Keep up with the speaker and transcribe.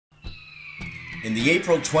In the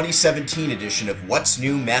April 2017 edition of What's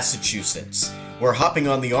New Massachusetts, we're hopping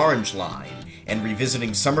on the Orange Line and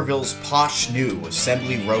revisiting Somerville's posh new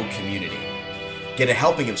Assembly Row community. Get a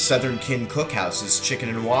helping of Southern Kin Cookhouse's chicken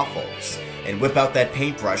and waffles, and whip out that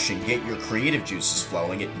paintbrush and get your creative juices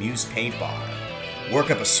flowing at MUSE Paintbar. Work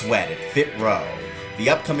up a sweat at Fit Row, the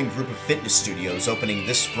upcoming group of fitness studios opening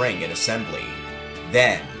this spring at Assembly.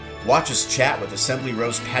 Then, watch us chat with Assembly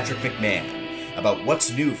Row's Patrick McMahon about what's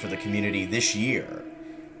new for the community this year.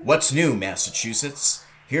 What's new, Massachusetts?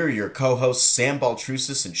 Here are your co-hosts Sam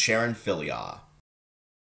Baltrusis and Sharon Filliaw.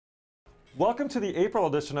 Welcome to the April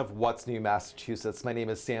edition of What's New Massachusetts. My name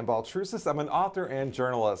is Sam Baltrusis. I'm an author and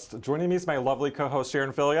journalist. Joining me is my lovely co-host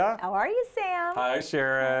Sharon Filliaw. How are you, Sam? Hi,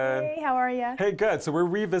 Sharon. Hey, how are you? Hey, good. So we're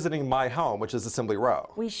revisiting my home, which is Assembly Row.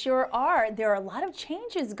 We sure are. There are a lot of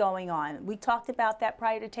changes going on. We talked about that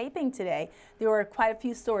prior to taping today. There were quite a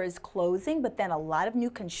few stores closing, but then a lot of new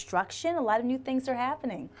construction, a lot of new things are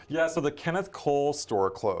happening. Yeah, so the Kenneth Cole store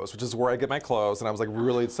closed, which is where I get my clothes, and I was like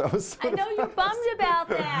really so I know you're bummed about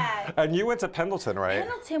that. And you went to Pendleton, right?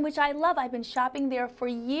 Pendleton, which I love. I've been shopping there for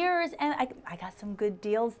years, and I got some good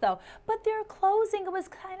deals, though. But they're closing. It was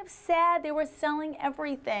kind of sad. They were selling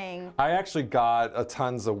everything. I actually got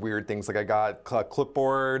tons of weird things. Like I got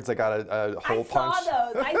clipboards. I got a hole punch. I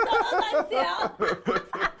saw those on sale.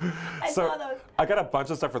 I saw those. I got a bunch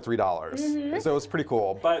of stuff for $3, so it was pretty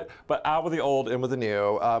cool. But out with the old, in with the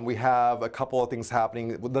new. We have a couple of things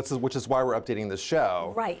happening, which is why we're updating the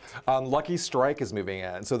show. Right. Lucky Strike is moving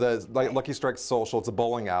in. So the Lucky Strike Social, it's a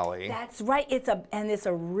bowling alley. That's right. It's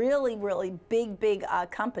a really, really big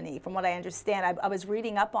company, from what I understand. I was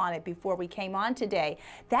reading up on it before we came on today.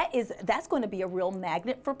 That's going to be a real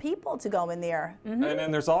magnet for people to go in there. And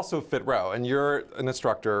then there's also Fit Row, and you're an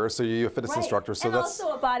instructor, so you're a fitness instructor. So and that's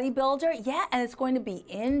also a bodybuilder. Yeah, and it's going to be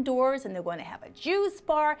indoors, and they're going to have a juice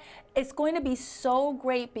bar. It's going to be so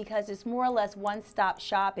great because it's more or less one-stop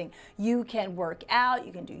shopping. You can work out,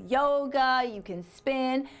 you can do yoga, you can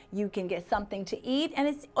spin, you can get something to eat, and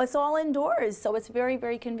it's all indoors, so it's very,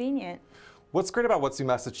 very convenient. What's great about What's New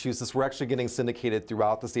Massachusetts, we're actually getting syndicated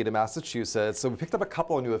throughout the state of Massachusetts. So we picked up a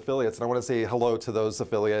couple of new affiliates, and I want to say hello to those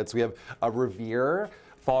affiliates. We have Revere,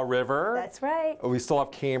 Fall River. That's right. We still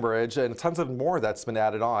have Cambridge, and tons of more that's been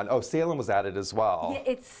added on. Oh, Salem was added as well. Yeah,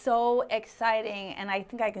 it's so exciting, and I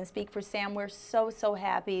think I can speak for Sam. We're so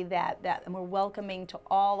happy that and we're welcoming to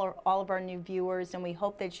all of our new viewers, and we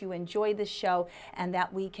hope that you enjoy the show and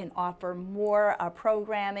that we can offer more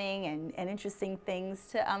programming and interesting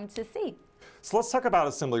things to see. So let's talk about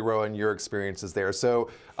Assembly Row and your experiences there. So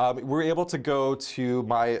we were able to go to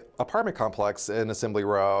my apartment complex in Assembly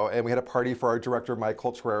Row, and we had a party for our director, Mike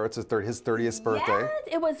Coltrero. It's his 30th birthday. Yes,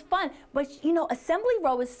 it was fun. But you know, Assembly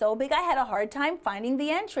Row is so big, I had a hard time finding the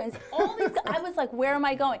entrance. All these, I was like, where am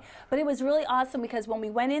I going? But it was really awesome because when we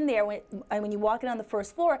went in there, when you walk in on the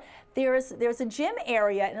first floor, there's a gym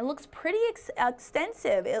area, and it looks pretty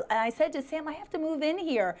extensive. And I said to Sam, I have to move in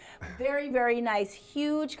here. Very, very nice,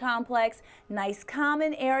 huge complex. Nice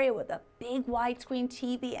common area with a big widescreen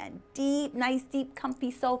TV and nice deep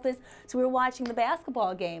comfy sofas. So we were watching the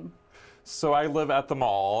basketball game. So I live at the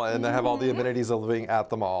mall, and I have all the amenities of living at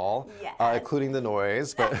the mall, yes. Including the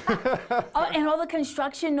noise. But oh, and all the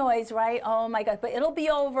construction noise, right? Oh my God, but it'll be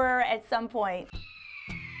over at some point.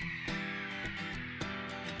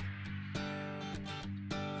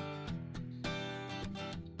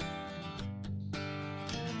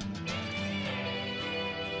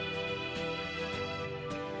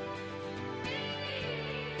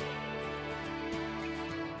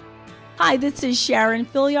 Hi, this is Sharon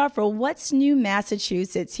Filliaw for What's New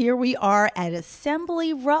Massachusetts. Here we are at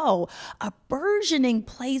Assembly Row, a burgeoning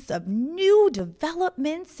place of new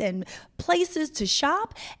developments and places to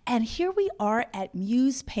shop. And here we are at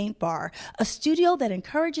MUSE Paintbar, a studio that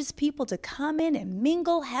encourages people to come in and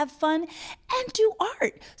mingle, have fun, and do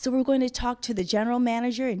art. So we're going to talk to the general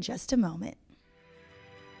manager in just a moment.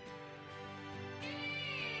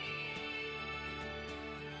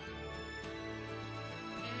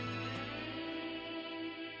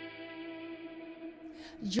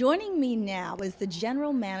 Joining me now is the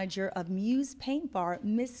general manager of MUSE Paintbar,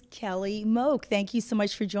 Miss Kelly Moak. Thank you so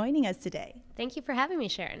much for joining us today. Thank you for having me,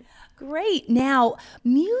 Sharon. Great. Now,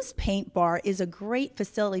 MUSE Paintbar is a great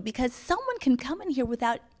facility because someone can come in here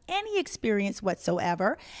without any experience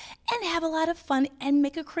whatsoever and have a lot of fun and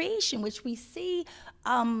make a creation, which we see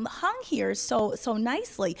hung here so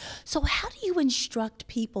nicely. So how do you instruct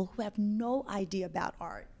people who have no idea about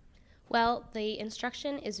art? Well, the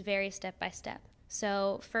instruction is very step-by-step.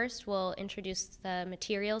 So first we'll introduce the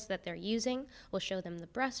materials that they're using. We'll show them the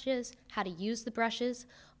brushes, how to use the brushes.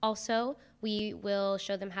 Also, we will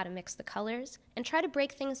show them how to mix the colors and try to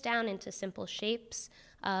break things down into simple shapes.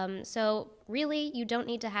 So really, you don't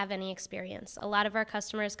need to have any experience. A lot of our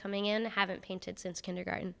customers coming in haven't painted since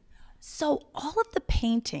kindergarten. So all of the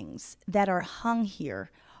paintings that are hung here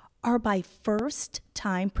are by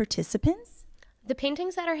first-time participants? The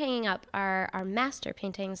paintings that are hanging up are master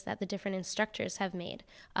paintings that the different instructors have made,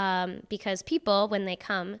 because people, when they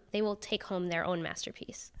come, they will take home their own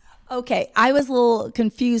masterpiece. Okay, I was a little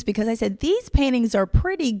confused because I said these paintings are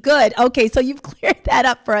pretty good. Okay, so you've cleared that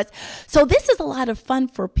up for us. So this is a lot of fun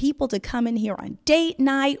for people to come in here on date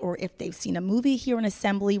night, or if they've seen a movie here in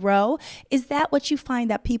Assembly Row. Is that what you find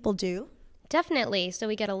that people do? Definitely. So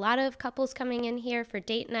we get a lot of couples coming in here for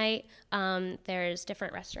date night. There's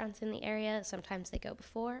different restaurants in the area. Sometimes they go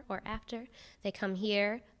before or after. They come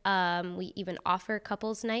here. We even offer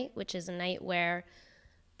couples night, which is a night where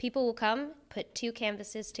people will come, put two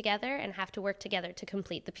canvases together, and have to work together to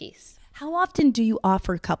complete the piece. How often do you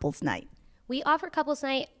offer couples night? We offer couples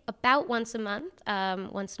night about once a month.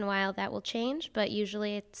 Once in a while that will change, but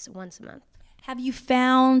usually it's once a month. Have you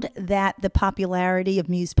found that the popularity of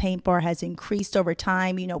MUSE Paintbar has increased over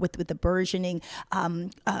time, you know, with the burgeoning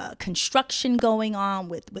construction going on,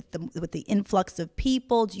 with the influx of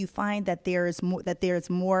people? Do you find that there's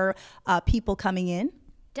more people coming in?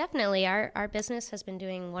 Definitely. Our business has been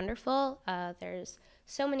doing wonderful. There's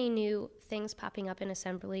so many new things popping up in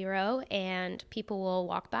Assembly Row, and people will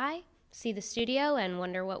walk by, see the studio, and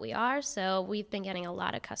wonder what we are. So we've been getting a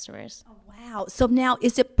lot of customers. Oh, wow. So now,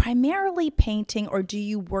 is it primarily painting, or do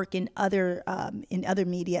you work in other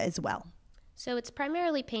media as well? So it's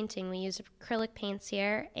primarily painting. We use acrylic paints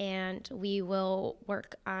here, and we will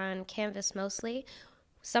work on canvas mostly.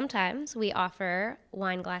 Sometimes we offer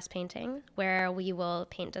wine glass painting, where we will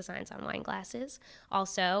paint designs on wine glasses.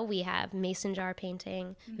 Also, we have mason jar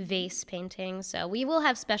painting, vase painting. So we will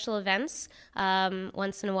have special events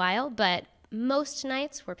once in a while, but most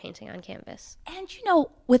nights we're painting on canvas. And you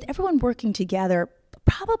know, with everyone working together,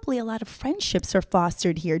 probably a lot of friendships are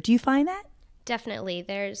fostered here. Do you find that? Definitely.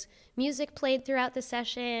 There's music played throughout the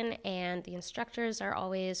session, and the instructors are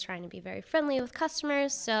always trying to be very friendly with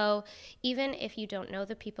customers. So even if you don't know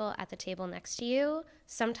the people at the table next to you,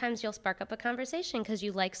 sometimes you'll spark up a conversation because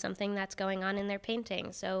you like something that's going on in their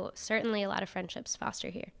painting. So certainly a lot of friendships foster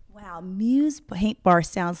here. Wow, MUSE Paintbar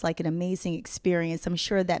sounds like an amazing experience. I'm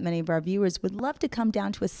sure that many of our viewers would love to come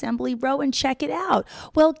down to Assembly Row and check it out.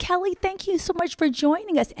 Well, Kelly, thank you so much for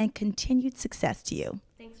joining us, and continued success to you.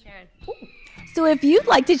 Thanks, Sharon. So if you'd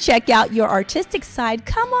like to check out your artistic side,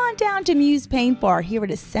 come on down to MUSE Paintbar here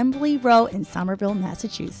at Assembly Row in Somerville,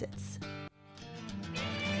 Massachusetts.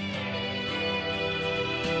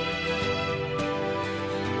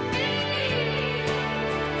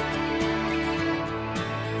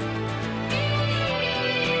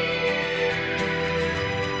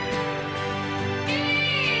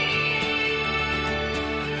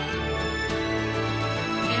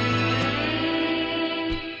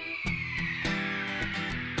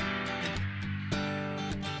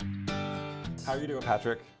 How are you doing,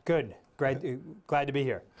 Patrick? Good. Glad to be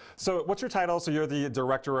here. So what's your title? So you're the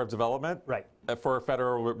Director of Development? Right. For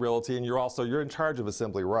Federal Realty, and you're in charge of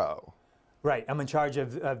Assembly Row. Right. I'm in charge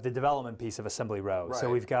of the development piece of Assembly Row. Right.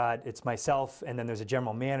 So it's myself, and then there's a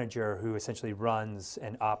general manager who essentially runs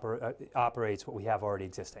and operates what we have already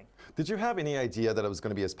existing. Did you have any idea that it was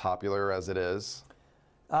going to be as popular as it is?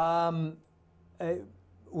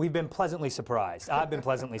 We've been pleasantly surprised. I've been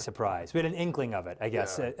pleasantly surprised. We had an inkling of it, I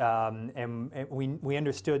guess. Yeah. And we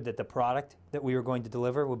understood that the product that we were going to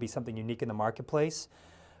deliver would be something unique in the marketplace.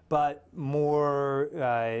 But more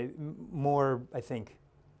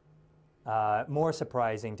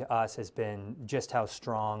surprising to us has been just how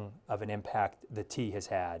strong of an impact the tea has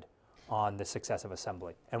had on the success of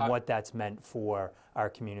Assembly and what that's meant for our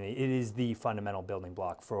community. It is the fundamental building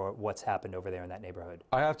block for what's happened over there in that neighborhood.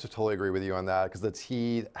 I have to totally agree with you on that, because the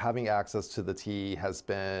tea, having access to the tea has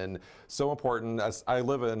been so important. As I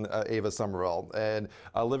live in Ava, Somerville, and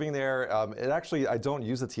living there, I don't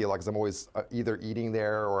use the tea a lot because I'm always either eating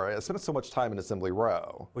there, or I spend so much time in Assembly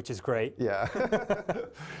Row. Which is great. Yeah.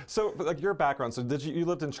 So, like, your background, so you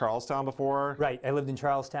lived in Charlestown before? Right, I lived in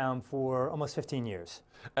Charlestown for almost 15 years.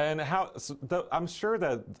 And I'm sure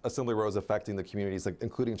that Assembly Row is affecting the communities, like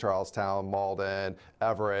including Charlestown, Malden,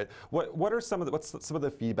 Everett. What's some of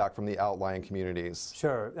the feedback from the outlying communities?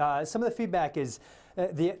 Sure. Some of the feedback is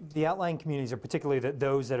the outlying communities, are particularly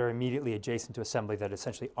those that are immediately adjacent to Assembly that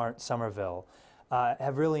essentially aren't Somerville.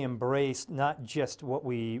 have really embraced not just what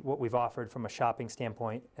we've offered from a shopping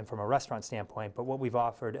standpoint and from a restaurant standpoint, but what we've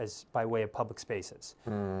offered as by way of public spaces.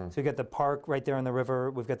 So we've got the park right there on the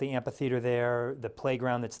river. We've got the amphitheater there, the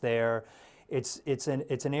playground that's there. It's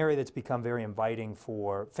an area that's become very inviting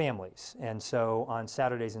for families. And so on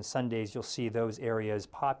Saturdays and Sundays, you'll see those areas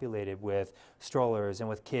populated with strollers and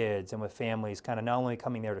with kids and with families kind of not only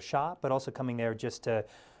coming there to shop, but also coming there just to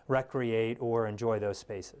recreate or enjoy those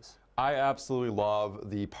spaces. I absolutely love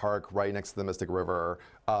the park right next to the Mystic River.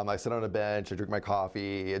 I sit on a bench, I drink my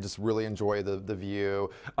coffee, I just really enjoy the view.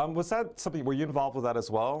 Was that something, were you involved with that as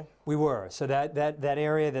well? We were. So that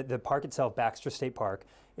area, the park itself, Baxter State Park,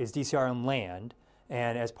 is DCR-owned land.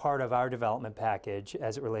 And as part of our development package,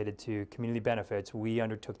 as it related to community benefits, we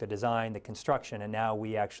undertook the design, the construction, and now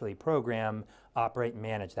we actually program, operate, and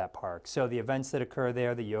manage that park. So the events that occur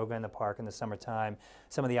there, the yoga in the park in the summertime,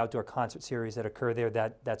 some of the outdoor concert series that occur there,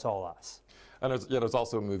 that's all us. And there's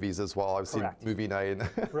also movies as well. I've seen movie night.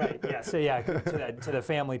 Right, yeah, so yeah, to the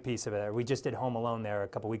family piece of it. We just did Home Alone there a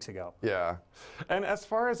couple weeks ago. Yeah. And as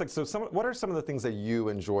far as, like, so what are some of the things that you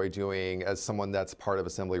enjoy doing as someone that's part of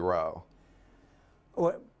Assembly Row?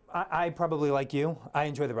 Well, I probably, like you, I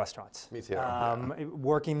enjoy the restaurants. Me too.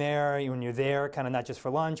 Working there, when you're there, kind of not just for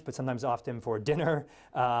lunch, but sometimes often for dinner.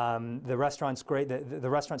 The restaurant's great. The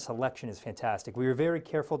restaurant selection is fantastic. We were very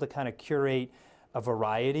careful to kind of curate a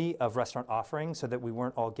variety of restaurant offerings so that we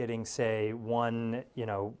weren't all getting, say, one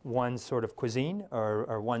sort of cuisine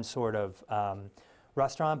or one sort of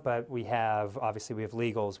restaurant, but obviously we have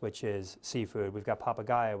Legals, which is seafood. We've got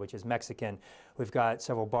Papagayo, which is Mexican. We've got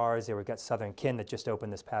several bars there. We've got Southern Kin that just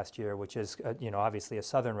opened this past year, which is obviously a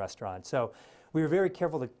Southern restaurant. So we were very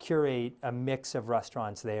careful to curate a mix of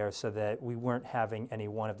restaurants there so that we weren't having any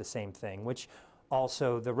one of the same thing, which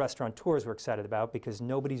also the restaurateurs were excited about because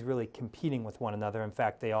nobody's really competing with one another. In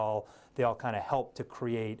fact, they all kind of help to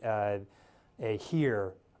create a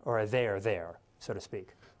here or a there, so to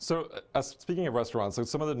speak. So speaking of restaurants, so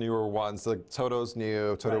some of the newer ones, like Toto's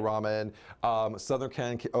new, Toto Ramen, Southern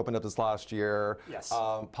Kin opened up this last year. Yes.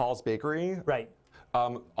 Paul's Bakery. Right.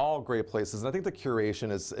 All great places, and I think the curation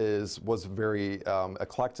was very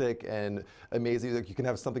eclectic and amazing. Like you can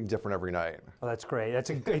have something different every night. Well, that's great.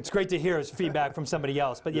 It's great to hear as feedback from somebody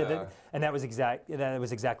else. But yeah, that was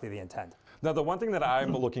exactly the intent. Now, the one thing that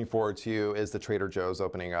I'm looking forward to is the Trader Joe's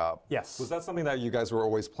opening up. Yes. Was that something that you guys were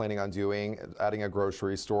always planning on doing, adding a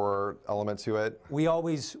grocery store element to it? We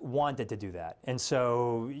always wanted to do that. And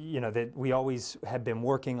so, that we always have been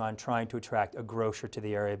working on trying to attract a grocer to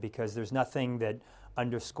the area because there's nothing that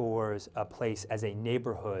underscores a place as a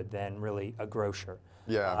neighborhood than really a grocer.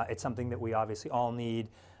 Yeah. It's something that we obviously all need.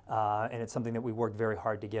 And it's something that we worked very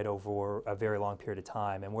hard to get over a very long period of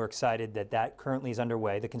time. And we're excited that currently is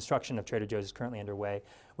underway. The construction of Trader Joe's is currently underway.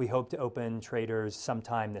 We hope to open Trader's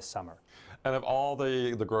sometime this summer. And of all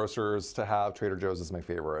the grocers to have, Trader Joe's is my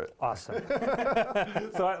favorite. Awesome.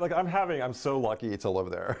 So I'm so lucky to live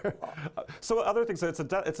there. So other things, so it's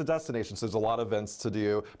a destination, so there's a lot of events to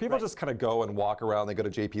do. People just kind of go and walk around. They go to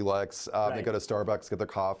JP Lex, they go to Starbucks, get their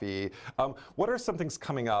coffee. What are some things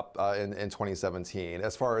coming up in 2017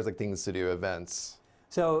 as far as like things to do, events?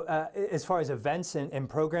 So as far as events and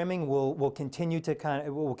programming, we'll continue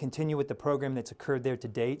with the program that's occurred there to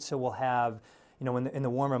date. So we'll have, in the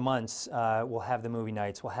warmer months, we'll have the movie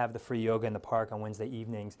nights, we'll have the free yoga in the park on Wednesday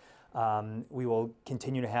evenings. We will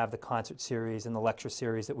continue to have the concert series and the lecture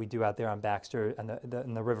series that we do out there on Baxter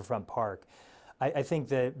and the Riverfront Park. I think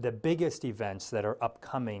the biggest events that are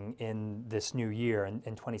upcoming in this new year, in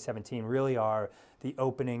 2017, really are the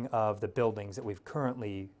opening of the buildings that we've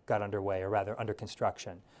currently got underway, or rather under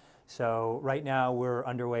construction. So right now we're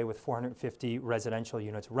underway with 450 residential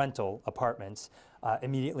units, rental apartments,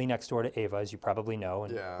 immediately next door to Ava, as you probably know.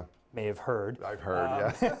 And may have heard. I've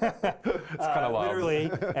heard, yeah. It's kind of loud. Literally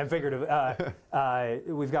and figurative.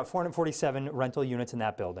 We've got 447 rental units in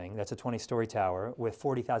that building. That's a 20-story tower with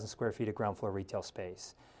 40,000 square feet of ground floor retail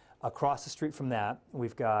space. Across the street from that,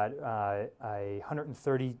 we've got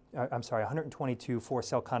 122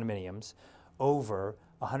 for-sale condominiums over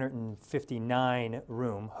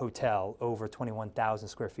 159-room hotel over 21,000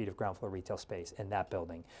 square feet of ground floor retail space in that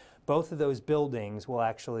building. Both of those buildings will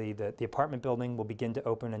actually, the apartment building will begin to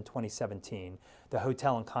open in 2017. The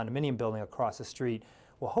hotel and condominium building across the street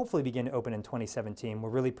will hopefully begin to open in 2017.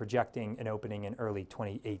 We're really projecting an opening in early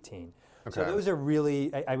 2018. Okay. So those are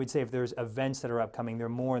really, I would say if there's events that are upcoming, they're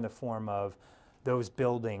more in the form of those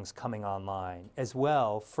buildings coming online. As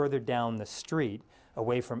well, further down the street,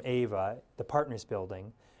 away from Ava, the Partners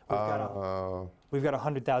building, we've got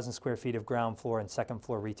 100,000 square feet of ground floor and second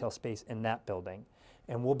floor retail space in that building.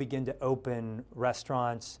 And we'll begin to open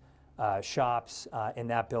restaurants, shops in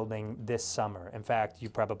that building this summer. In fact, you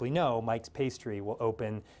probably know Mike's Pastry will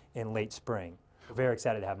open in late spring. We're very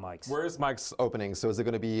excited to have Mike's. Where is Mike's opening? So is it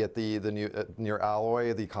going to be at the new near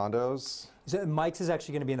Alloy, the condos? So Mike's is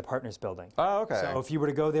actually going to be in the Partners building. Oh, okay. So if you were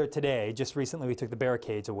to go there today, just recently we took the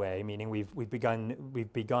barricades away, meaning we've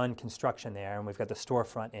begun construction there, and we've got the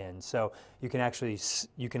storefront in. So you can actually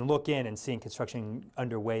you can look in and see construction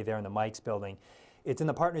underway there in the Mike's building. It's in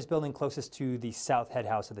the Partners building closest to the south head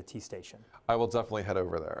house of the T station. I will definitely head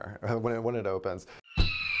over there when it opens.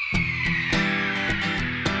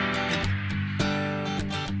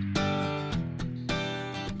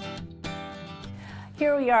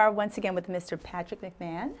 Here we are once again with Mr. Patrick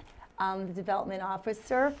McMahon, the Development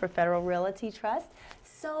Officer for Federal Realty Trust.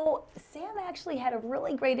 So Sam actually had a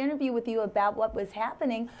really great interview with you about what was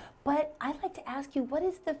happening, but I'd like to ask you, what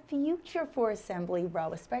is the future for Assembly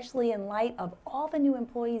Row, especially in light of all the new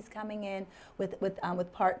employees coming in with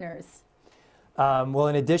Partners? Well,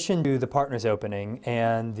 in addition to the Partners opening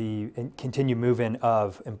and the continued move-in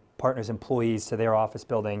of Partners employees to their office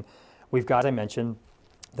building, we've got, as I mentioned,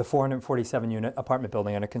 the 447-unit apartment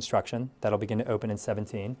building under construction. That'll begin to open in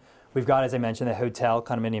 17. We've got, as I mentioned, the hotel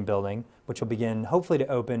condominium building, which will begin hopefully to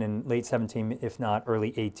open in late 17, if not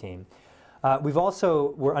early 18.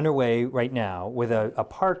 We're underway right now with a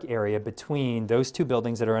park area between those two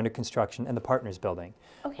buildings that are under construction and the Partners building.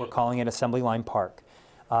 Okay. We're calling it Assembly Line Park.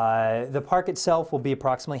 The park itself will be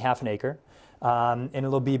approximately half an acre, and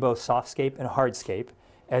it'll be both softscape and hardscape.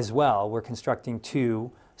 As well, we're constructing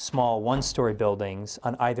two small one-story buildings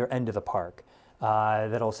on either end of the park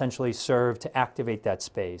that'll essentially serve to activate that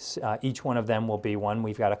space. Each one of them will be one.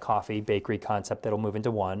 We've got a coffee bakery concept that'll move into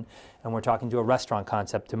one, and we're talking to a restaurant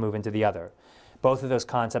concept to move into the other. Both of those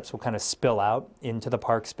concepts will kind of spill out into the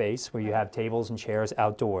park space where you have tables and chairs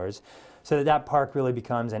outdoors, so that park really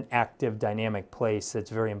becomes an active, dynamic place that's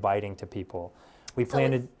very inviting to people. We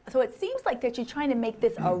plan to. So it seems like that you're trying to make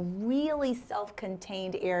this a really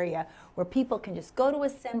self-contained area where people can just go to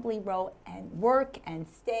Assembly Row and work and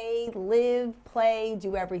stay, live, play,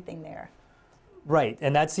 do everything there. Right,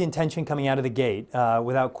 and that's the intention coming out of the gate,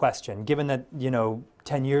 without question. Given that,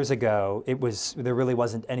 10 years ago, there really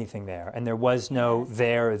wasn't anything there, and there was no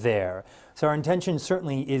there. So our intention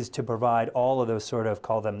certainly is to provide all of those sort of,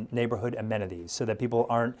 call them neighborhood amenities, so that people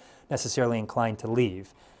aren't necessarily inclined to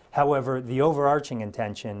leave. However, the overarching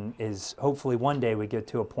intention is hopefully one day we get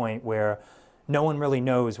to a point where no one really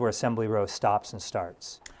knows where Assembly Row stops and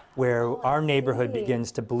starts, where our neighborhood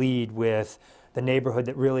begins to bleed with the neighborhood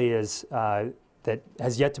that really is, that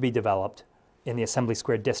has yet to be developed in the Assembly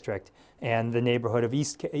Square district, and the neighborhood of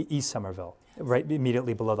East Somerville, right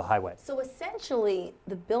immediately below the highway. So essentially,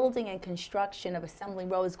 the building and construction of Assembly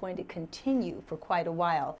Row is going to continue for quite a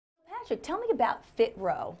while. Patrick, tell me about Fit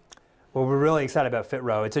Row. Well, we're really excited about Fit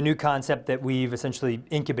Row. It's a new concept that we've essentially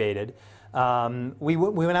incubated. We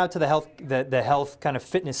went out to the health kind of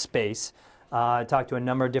fitness space, talked to a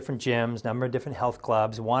number of different gyms, number of different health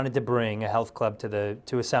clubs, wanted to bring a health club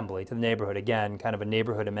to Assembly, to the neighborhood, again, kind of a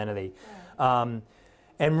neighborhood amenity.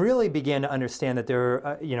 And really began to understand that there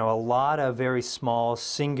are a lot of very small,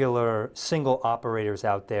 single operators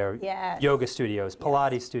out there, yoga studios,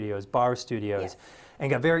 Pilates studios, bar studios, and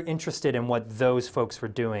got very interested in what those folks were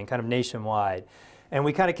doing, kind of nationwide. And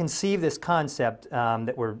we kind of conceived this concept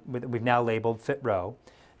that we've now labeled Fit Row,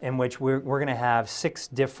 in which we're going to have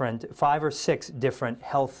 5 or 6 different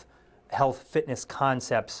health fitness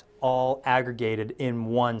concepts all aggregated in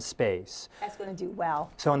one space. That's going to do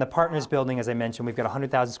well. So in the Partners building, as I mentioned, we've got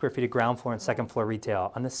 100,000 square feet of ground floor and second floor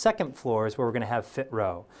retail. On the second floor is where we're going to have Fit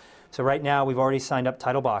Row. So right now we've already signed up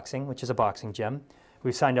Title Boxing, which is a boxing gym.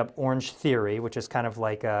 We've signed up Orange Theory, which is kind of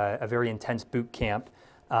like a very intense boot camp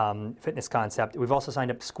fitness concept. We've also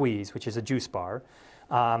signed up Squeeze, which is a juice bar.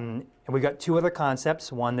 And we've got 2 other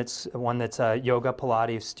concepts, one that's a yoga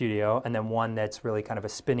Pilates studio, and then one that's really kind of a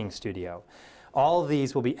spinning studio. All of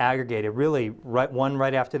these will be aggregated really one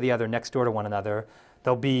right after the other, next door to one another.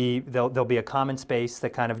 There'll be a common space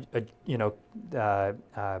that kind of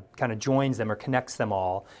joins them or connects them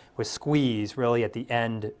all, with Squeeze really at the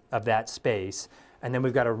end of that space. And then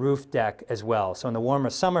we've got a roof deck as well. So in the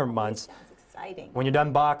warmer summer months, when you're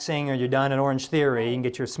done boxing or you're done at Orange Theory, you can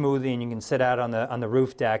get your smoothie and you can sit out on the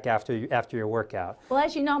roof deck after your workout. Well,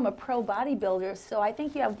 as you know, I'm a pro bodybuilder, so I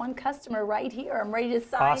think you have one customer right here. I'm ready to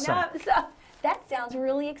sign up. So that sounds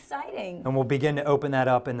really exciting. And we'll begin to open that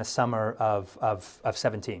up in the summer of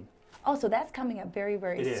 17. Oh, so that's coming up very,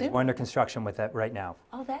 very soon. It is. We're under construction with that right now.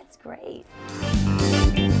 Oh, that's great.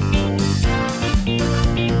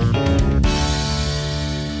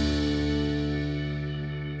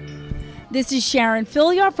 This is Sharon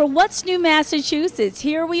Filliard for What's New Massachusetts.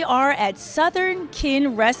 Here we are at Southern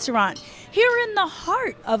Kin Restaurant, here in the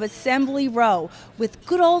heart of Assembly Row, with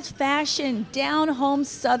good old-fashioned, down-home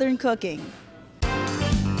Southern cooking.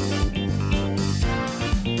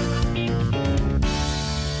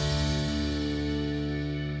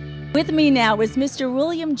 With me now is Mr.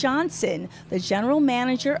 William Johnson, the General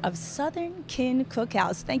Manager of Southern Kin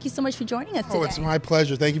Cookhouse. Thank you so much for joining us today. Oh, it's my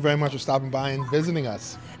pleasure. Thank you very much for stopping by and visiting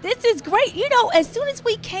us. This is great. You know, as soon as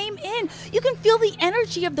we came in, you can feel the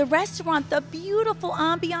energy of the restaurant, the beautiful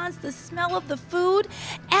ambiance, the smell of the food,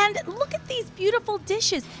 and look at these beautiful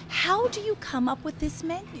dishes. How do you come up with this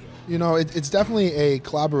menu? You know, it's definitely a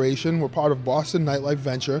collaboration. We're part of Boston Nightlife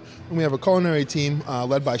Venture, and we have a culinary team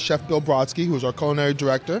led by Chef Bill Brodsky, who is our culinary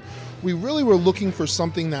director. We really were looking for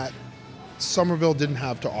something that Somerville didn't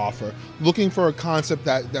have to offer, looking for a concept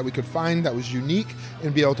that we could find that was unique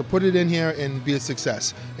and be able to put it in here and be a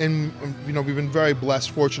success. And you know, we've been very blessed,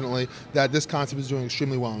 fortunately, that this concept is doing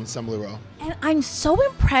extremely well in Assembly Row. And I'm so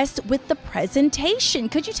impressed with the presentation.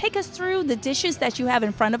 Could you take us through the dishes that you have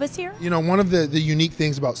in front of us here? You know, one of the unique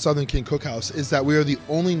things about Southern Kin Cookhouse is that we are the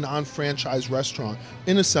only non-franchise restaurant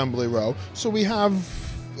in Assembly Row, so we have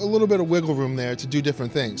a little bit of wiggle room there to do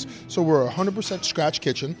different things. So we're a 100% scratch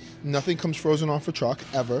kitchen. Nothing comes frozen off a truck,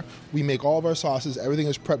 ever. We make all of our sauces. Everything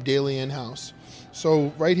is prepped daily in-house.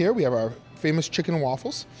 So right here we have our famous chicken and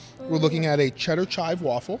waffles. We're looking at a cheddar chive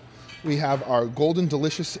waffle. We have our golden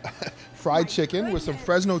delicious fried chicken with some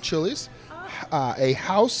Fresno chilies, a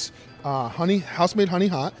house-made honey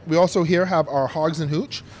hot. We also here have our hogs and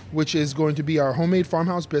hooch, which is going to be our homemade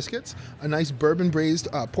farmhouse biscuits, a nice bourbon braised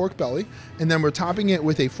pork belly, and then we're topping it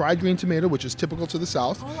with a fried green tomato, which is typical to the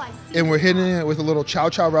South. Oh, I see. And we're hitting it with a little chow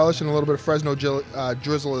chow relish and a little bit of Fresno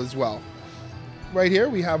drizzle as well. Right here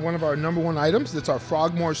we have one of our #1 items. That's our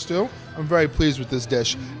frogmore stew. I'm very pleased with this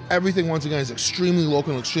dish. Everything, once again, is extremely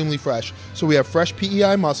local and extremely fresh. So we have fresh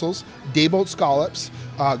PEI mussels, dayboat scallops,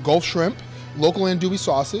 Gulf shrimp, local andouille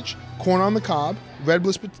sausage, corn on the cob, red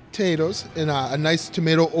bliss potatoes, and a nice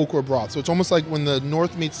tomato okra broth. So it's almost like when the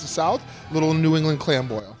North meets the South, little New England clam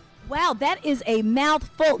boil. Wow, that is a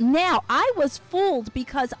mouthful. Now, I was fooled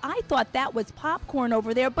because I thought that was popcorn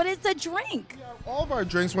over there, but it's a drink. All of our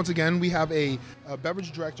drinks, once again, we have a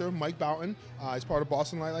beverage director, Mike Boughton. He's part of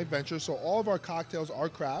Boston Nightlife Venture, so all of our cocktails are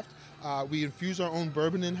craft. We infuse our own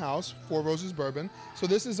bourbon in-house, Four Roses Bourbon. So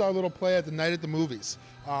this is our little play at the night at the movies.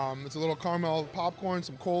 It's a little caramel popcorn,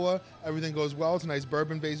 some cola, everything goes well. It's a nice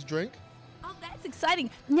bourbon-based drink. Oh, that's exciting.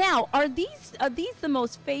 Now, are these the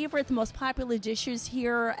most favorite, the most popular dishes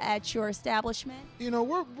here at your establishment? You know,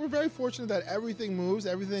 we're very fortunate that everything moves,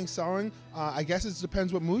 everything's selling. I guess it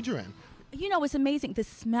depends what mood you're in. You know, it's amazing. The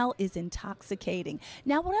smell is intoxicating.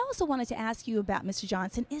 Now, what I also wanted to ask you about, Mr.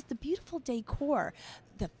 Johnson, is the beautiful decor.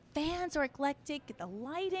 The fans are eclectic, the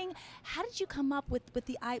lighting. How did you come up with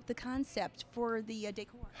the concept for the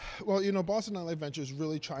decor? Well, you know, Boston Nightlife Venture is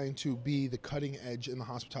really trying to be the cutting edge in the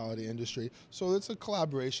hospitality industry. So it's a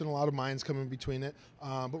collaboration, a lot of minds come in between it.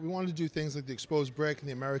 But we wanted to do things like the exposed brick and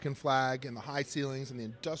the American flag and the high ceilings and the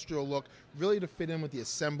industrial look, really to fit in with the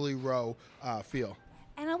Assembly Row feel.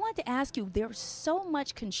 And I wanted to ask you, there's so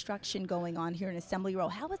much construction going on here in Assembly Row.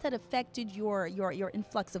 How has that affected your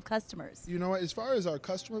influx of customers? You know what, as far as our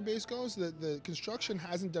customer base goes, the construction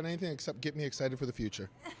hasn't done anything except get me excited for the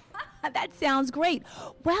future. That sounds great.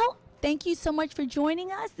 Well, thank you so much for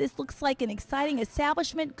joining us. This looks like an exciting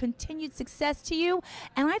establishment. Continued success to you.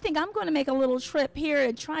 And I think I'm going to make a little trip here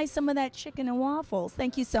and try some of that chicken and waffles.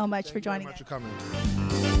 Thank you so much for joining us. Thank you very much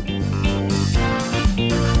for coming.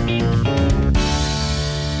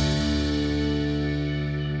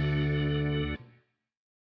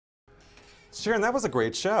 Sharon, that was a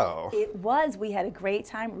great show. It was. We had a great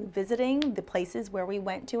time revisiting the places where we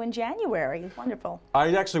went to in January. It was wonderful.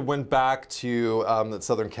 I actually went back to the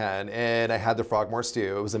Southern Kin and I had the frogmore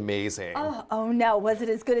stew. It was amazing. Oh no, was it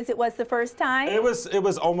as good as it was the first time? It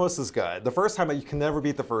was almost as good. The first time, you can never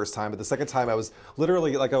beat the first time, but the second time I was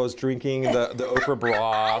literally like I was drinking the okra broth.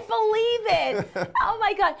 I believe it. Oh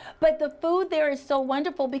my God. But the food there is so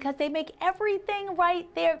wonderful because they make everything right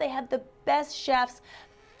there. They have the best chefs.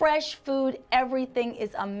 Fresh food, everything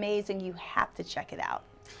is amazing. You have to check it out.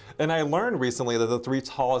 And I learned recently that the 3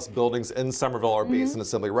 tallest buildings in Somerville are based in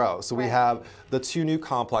Assembly Row. So we have the 2 new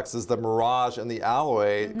complexes, the Mirage and the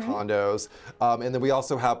Alloy condos, and then we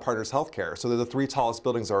also have Partners Healthcare. So the 3 tallest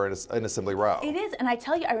buildings are in Assembly Row. It is, and I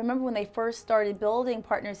tell you, I remember when they first started building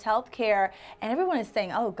Partners Healthcare, and everyone is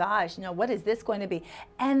saying, oh gosh, you know, what is this going to be?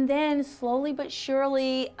 And then slowly but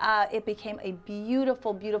surely, it became a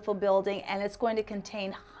beautiful, beautiful building, and it's going to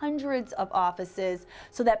contain hundreds of offices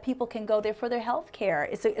so that people can go there for their health care.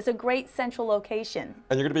 It's It's a great central location.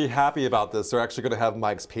 And you're going to be happy about this. They're actually going to have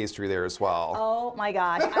Mike's Pastry there as well. Oh my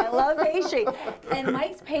gosh, I love pastry. And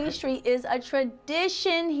Mike's Pastry is a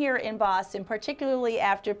tradition here in Boston, particularly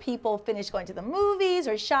after people finish going to the movies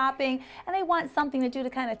or shopping and they want something to do to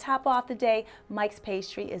kind of top off the day. Mike's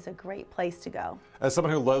Pastry is a great place to go. As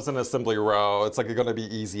someone who lives in Assembly Row, it's like going to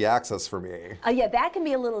be easy access for me. Yeah, that can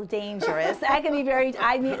be a little dangerous. That can be very,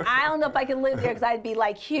 I mean, I don't know if I could live there because I'd be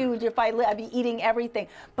like huge if I'd be eating everything.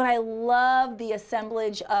 But I love the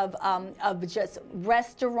assemblage of just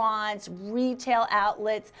restaurants, retail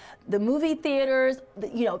outlets, the movie theaters,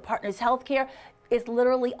 you know, Partners Healthcare. It's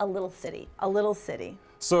literally a little city, a little city.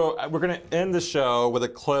 So we're going to end the show with a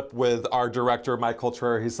clip with our director, Mike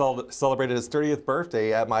Coulter. He celebrated his 30th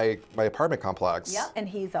birthday at my apartment complex. Yep, and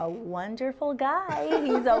he's a wonderful guy.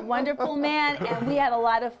 He's a wonderful man, and we had a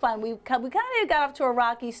lot of fun. We kind of got off to a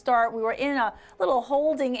rocky start. We were in a little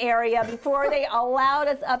holding area before they allowed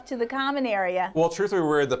us up to the common area. Well, truthfully, we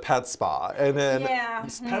were in the pet spa, and then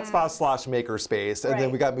pet spa / maker space, and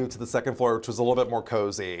then we got moved to the second floor, which was a little bit more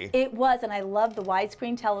cozy. It was, and I loved the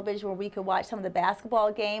widescreen television where we could watch some of the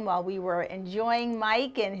basketball game while we were enjoying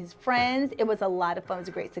Mike and his friends. It was a lot of fun. It was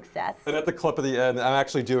a great success. And at the clip of the end, I'm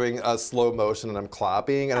actually doing a slow motion and I'm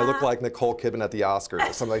clapping, and I look like Nicole Kidman at the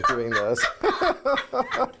Oscars. I'm like doing this.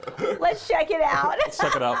 Let's check it out. Let's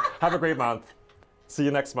check it out. Have a great month. See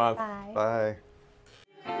you next month. Bye. Bye.